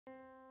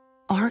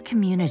Our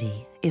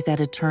community is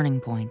at a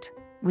turning point.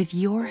 With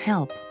your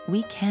help,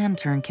 we can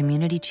turn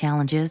community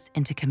challenges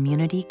into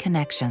community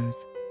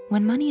connections.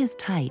 When money is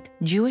tight,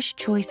 Jewish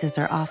choices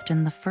are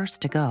often the first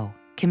to go.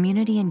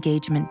 Community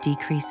engagement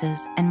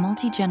decreases and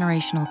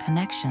multi-generational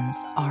connections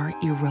are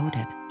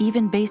eroded.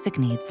 Even basic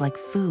needs like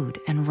food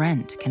and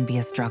rent can be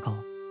a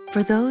struggle.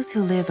 For those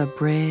who live a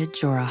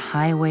bridge or a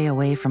highway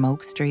away from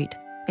Oak Street,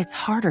 it's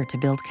harder to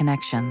build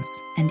connections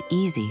and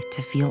easy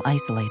to feel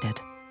isolated.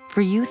 For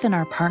youth in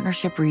our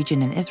partnership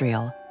region in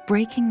Israel,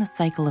 breaking the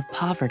cycle of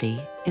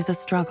poverty is a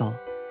struggle.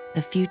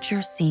 The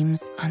future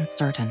seems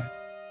uncertain.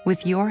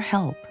 With your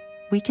help,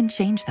 we can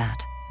change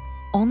that.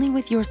 Only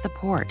with your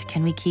support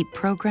can we keep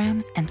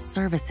programs and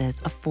services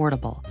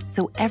affordable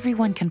so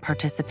everyone can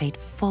participate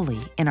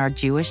fully in our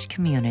Jewish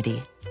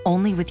community.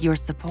 Only with your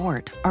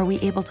support are we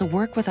able to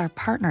work with our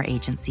partner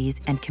agencies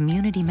and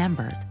community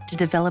members to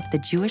develop the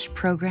Jewish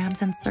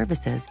programs and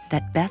services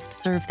that best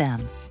serve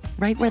them,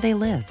 right where they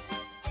live.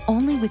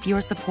 Only with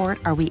your support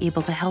are we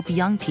able to help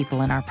young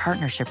people in our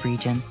partnership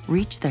region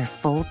reach their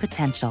full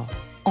potential.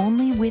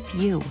 Only with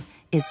you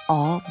is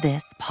all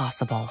this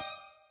possible.